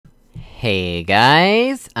Hey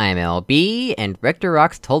guys, I'm LB, and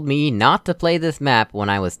RectorRocks told me not to play this map when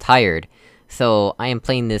I was tired. So, I am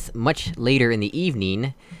playing this much later in the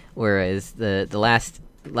evening, whereas the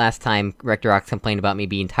last time RectorRocks complained about me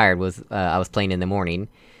being tired was, I was playing in the morning.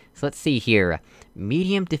 So let's see here.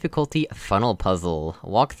 Medium difficulty funnel puzzle.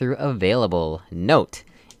 Walkthrough available. Note: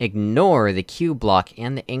 ignore the cube block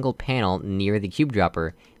and the angled panel near the cube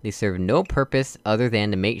dropper. They serve no purpose other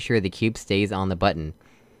than to make sure the cube stays on the button.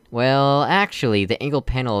 Well, actually, the angled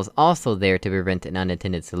panel is also there to prevent an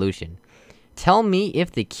unintended solution. Tell me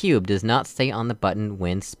if the cube does not stay on the button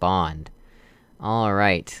when spawned.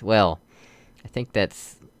 Alright, well... I think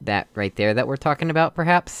that's that right there that we're talking about,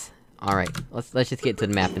 perhaps? Alright, let's just get to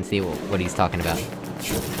the map and see what he's talking about.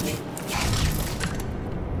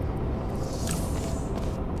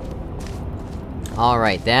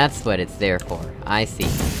 Alright, that's what it's there for. I see.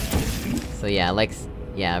 So yeah,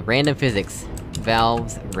 yeah, random physics.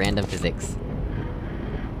 Valve's random physics.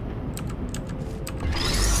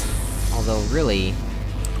 Although, really...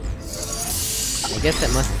 I guess that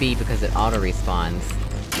must be because it auto-respawns.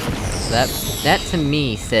 So that to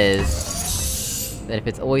me says... that if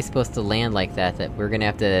it's always supposed to land like that, that we're gonna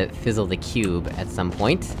have to fizzle the cube at some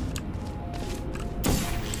point.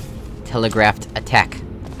 Telegraphed attack.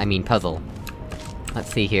 I mean puzzle.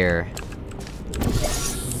 Let's see here...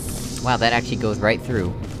 Wow, that actually goes right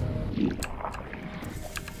through.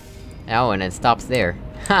 Oh, and it stops there.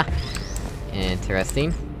 Ha!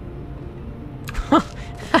 Interesting.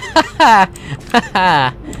 Ha!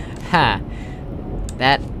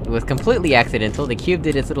 That was completely accidental. The cube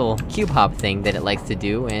did its little cube hop thing that it likes to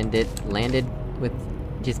do, and it landed with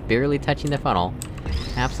just barely touching the funnel.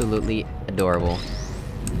 Absolutely adorable.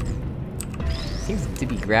 Seems to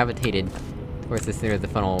be gravitated towards the center of the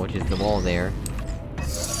funnel, which is the wall there.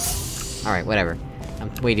 Alright, whatever.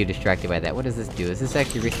 I'm way too distracted by that. What does this do? Does this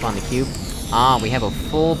actually respawn the cube? Ah, we have a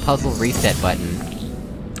full puzzle reset button.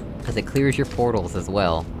 Cause it clears your portals as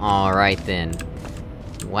well. Alright then.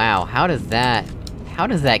 Wow, how does that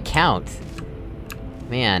count?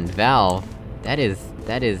 Man, Valve, that is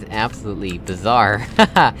absolutely bizarre.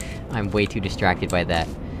 I'm way too distracted by that.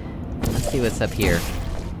 Let's see what's up here.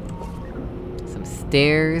 Some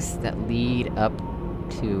stairs that lead up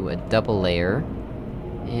to a double layer.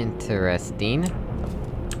 Interesting.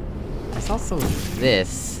 There's also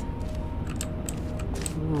this.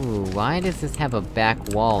 Ooh, why does this have a back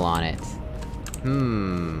wall on it?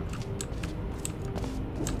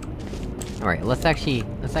 Alright, let's actually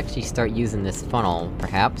start using this funnel,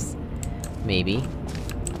 perhaps. Maybe.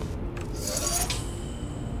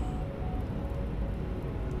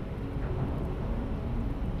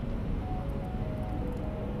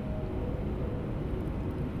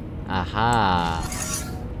 Aha!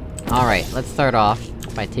 Alright, let's start off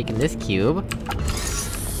by taking this cube.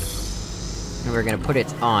 And we're gonna put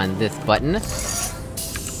it on this button.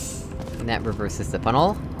 And that reverses the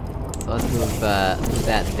funnel. So let's move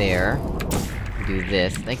that there. Do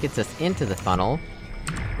this. That gets us into the funnel.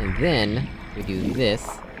 And then, we do this,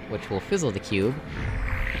 which will fizzle the cube.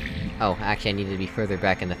 Oh, actually I needed to be further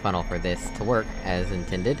back in the funnel for this to work, as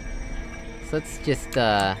intended. So let's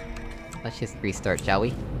just restart, shall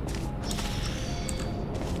we?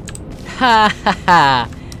 Ha ha ha!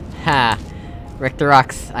 Ha!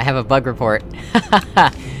 RectorRocks, I have a bug report.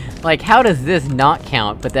 Like, how does this not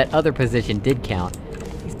count, but that other position did count?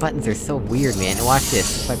 These buttons are so weird, man. And watch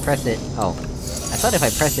this, if I press it... Oh. I thought if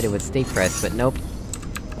I pressed it, it would stay pressed, but nope.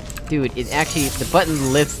 Dude, it actually... the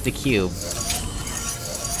button lifts the cube.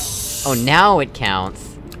 Oh, now it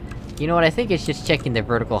counts! You know what, I think it's just checking the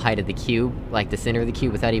vertical height of the cube, like the center of the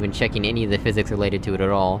cube, without even checking any of the physics related to it at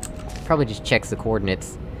all. Probably just checks the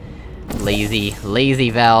coordinates. Lazy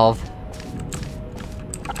Valve.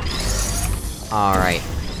 Alright,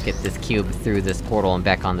 let's get this cube through this portal and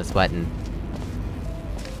back on this button.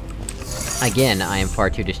 Again, I am far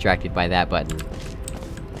too distracted by that button.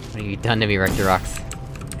 What have you done to me, RectorRocks?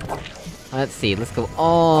 Let's see, let's go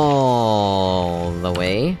all the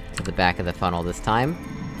way to the back of the funnel this time.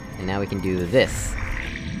 And now we can do this.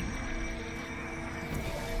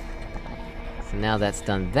 So now that's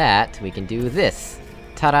done that, we can do this.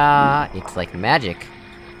 Ta-da! It's like magic!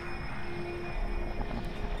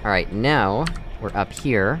 Alright, now, we're up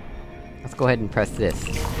here. Let's go ahead and press this.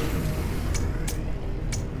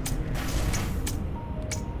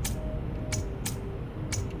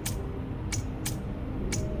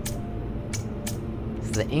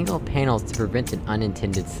 So the angle panels to prevent an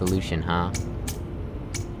unintended solution, huh?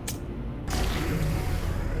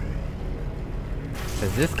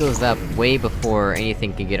 Cause this goes up way before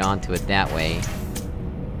anything can get onto it that way.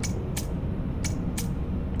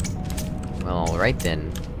 Well, alright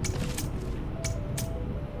then.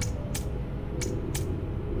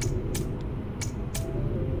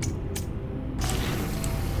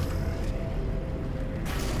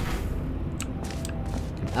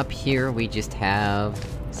 up here we just have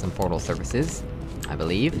some portal surfaces, I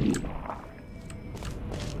believe.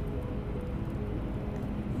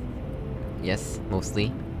 Yes,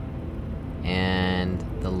 mostly. And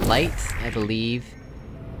the light, I believe,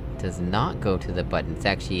 does not go to the button. It's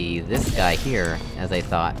actually this guy here, as I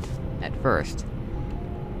thought at first.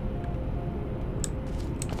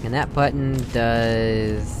 And that button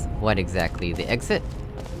does... what exactly? The exit?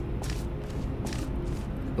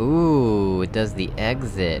 Ooh, it does the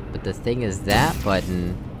exit, but the thing is that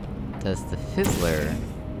button does the fizzler.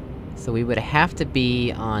 So we would have to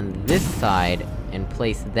be on this side, and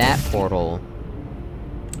place that portal...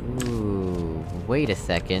 Ooh, wait a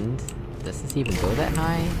second. Does this even go that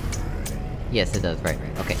high? Yes, it does, right,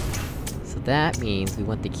 okay. So that means we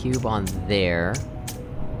want the cube on there.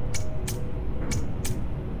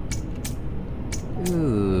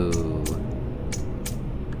 Ooh...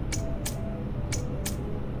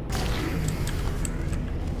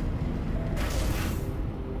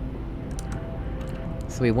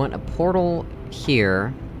 So we want a portal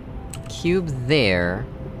here, cube there,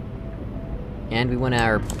 and we want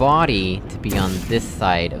our body to be on this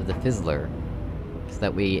side of the fizzler. So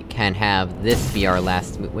that we can have this be our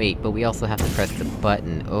last wait, but we also have to press the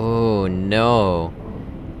button. Oh no!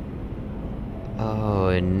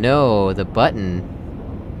 Oh no, the button!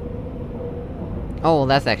 Oh, well,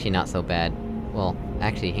 that's actually not so bad. Well,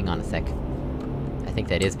 actually, hang on a sec. I think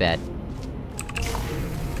that is bad.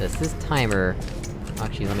 Does this timer...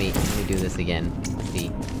 Actually, let me do this again. Let's see.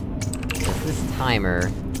 Does this timer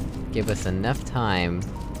give us enough time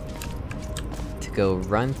to go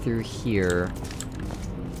run through here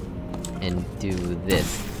and do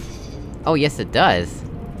this? Oh yes, it does!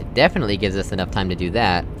 It definitely gives us enough time to do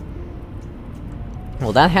that.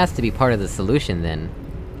 Well, that has to be part of the solution, then.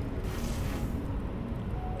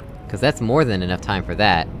 'Cause that's more than enough time for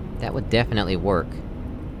that. That would definitely work.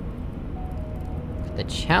 The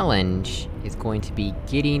challenge is going to be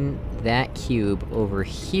getting that cube over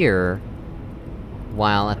here,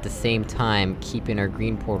 while at the same time keeping our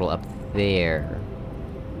green portal up there.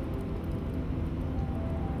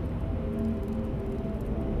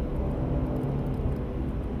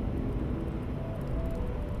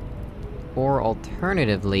 Or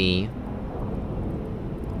alternatively...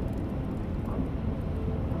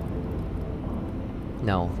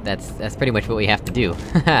 No, that's pretty much what we have to do.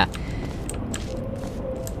 Haha.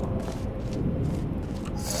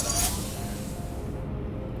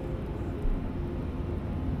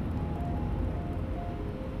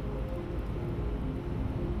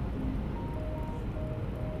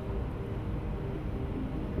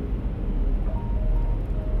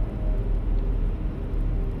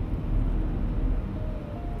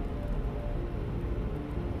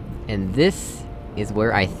 And this is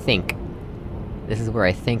where I think. This is where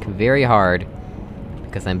I think very hard,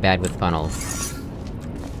 because I'm bad with funnels.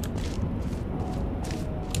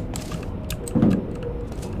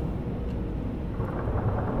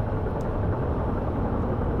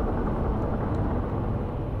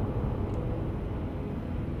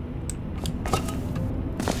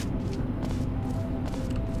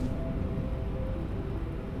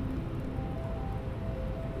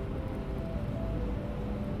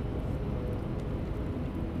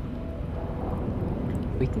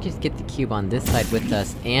 We can just get the cube on this side with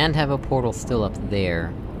us, and have a portal still up there.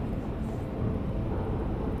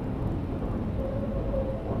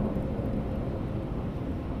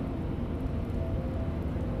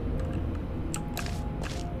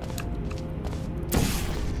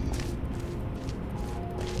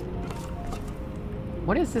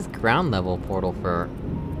 What is this ground level portal for?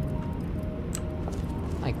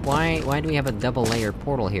 Like, why do we have a double layer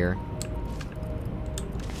portal here?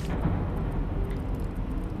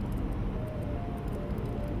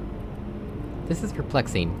 This is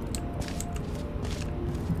perplexing.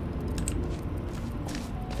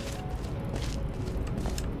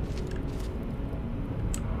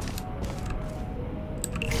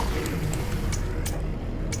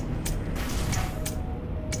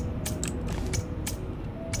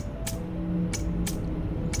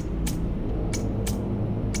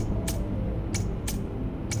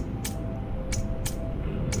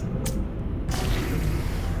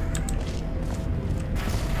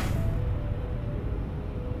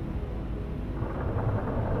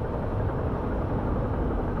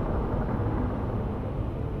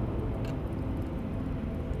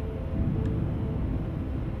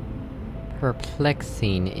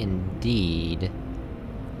 Perplexing indeed.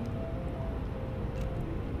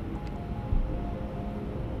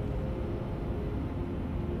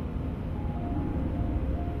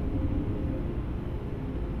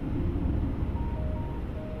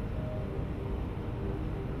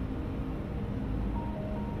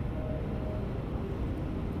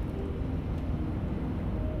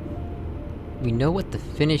 We know what the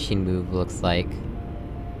finishing move looks like.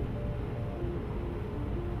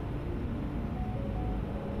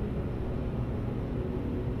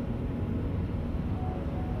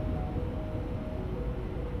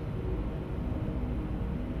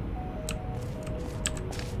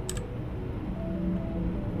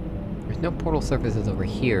 There's no portal surfaces over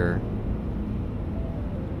here.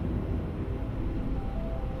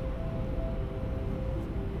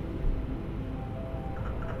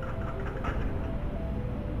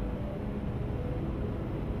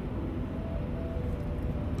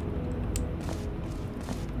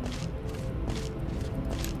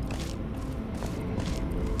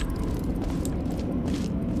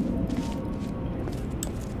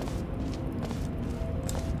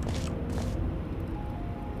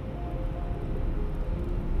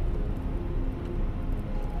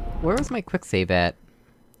 Where was my quick save at?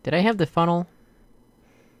 Did I have the funnel?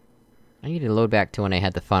 I need to load back to when I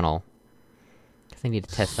had the funnel. Cause I need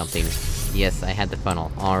to test something. Yes, I had the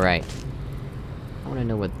funnel. Alright. I wanna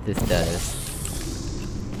know what this does.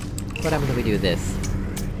 What happens if we do this?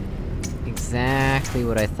 Exactly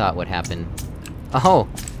what I thought would happen. Oh!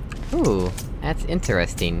 Ooh, that's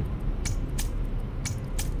interesting.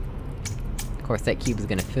 Of course, that cube is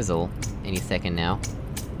gonna fizzle any second now.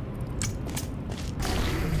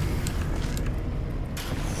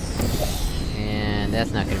 And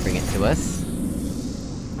that's not gonna bring it to us.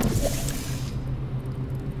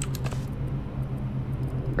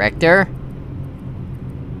 Rector?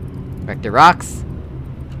 RectorRocks?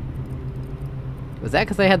 Was that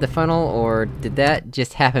 'cause I had the funnel, or did that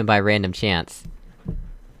just happen by random chance?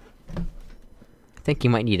 I think you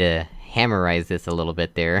might need to hammerize this a little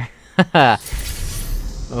bit there.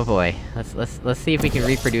 Oh boy. Let's see if we can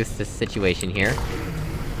reproduce this situation here.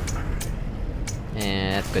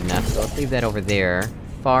 And that's good enough, so let's leave that over there,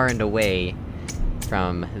 far and away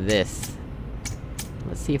from this.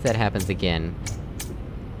 Let's see if that happens again.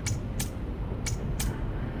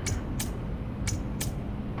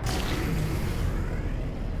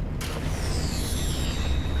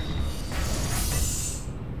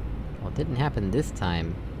 Well, it didn't happen this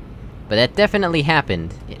time. But that definitely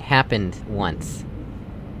happened. It happened once.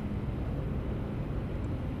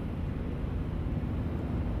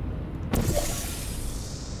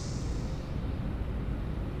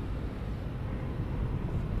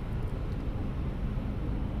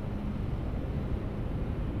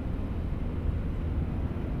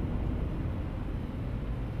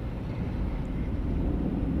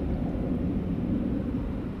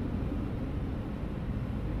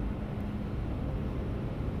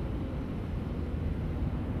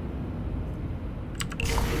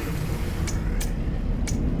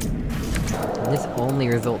 This only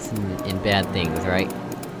results in bad things, right?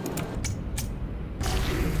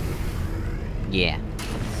 Yeah.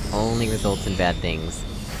 Only results in bad things.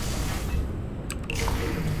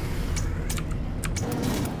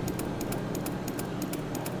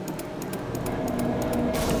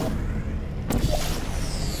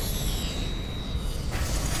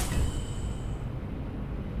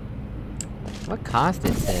 What caused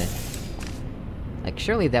it to... Like,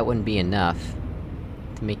 surely that wouldn't be enough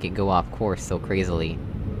to make it go off course so crazily.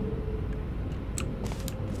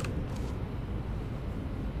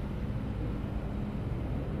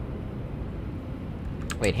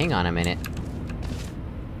 Wait, hang on a minute.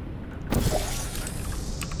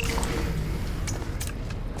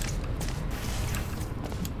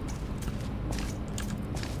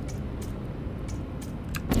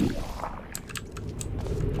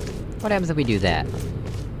 What happens if we do that?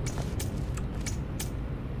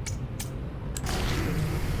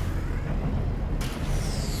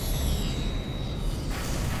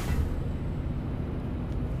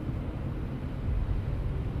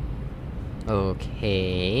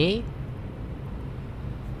 Okay...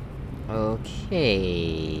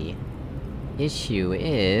 Okay... Issue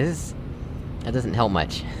is... That doesn't help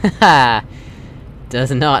much. Haha!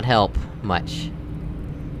 Does not help much.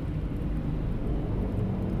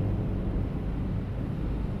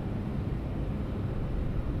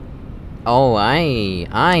 Oh,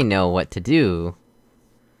 I know what to do.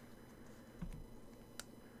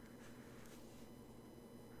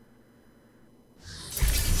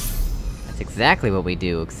 That's exactly what we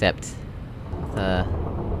do, except... with a...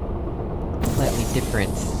 slightly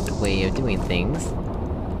different way of doing things.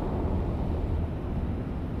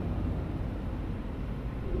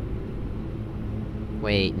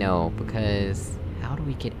 Wait, no, because... how do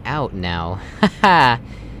we get out now? Haha!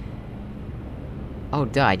 Oh,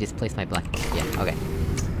 duh, I just placed my black portal. Yeah, okay.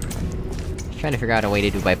 Just trying to figure out a way to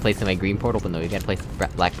do it by placing my green portal, but no, you gotta place the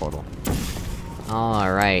black portal.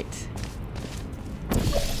 Alright.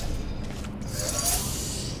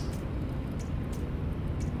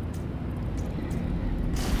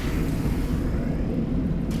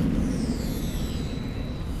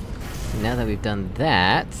 now that we've done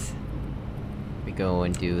that... we go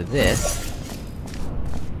and do this.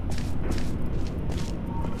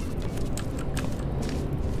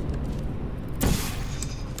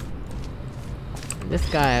 And this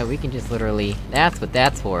guy, we can just literally... that's what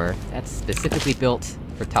that's for! That's specifically built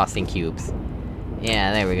for tossing cubes.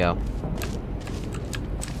 Yeah, there we go.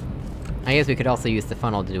 I guess we could also use the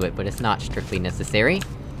funnel to do it, but it's not strictly necessary.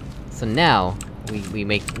 So now, we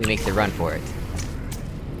make the run for it.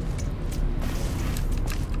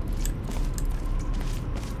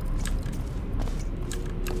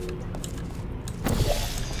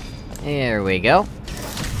 There we go.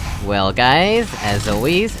 Well guys, as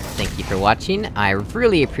always, thank you for watching, I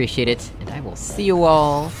really appreciate it, and I will see you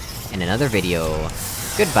all in another video.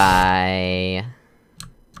 Goodbye!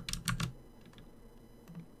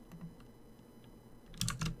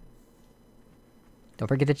 Don't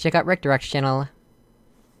forget to check out RectorRocks channel.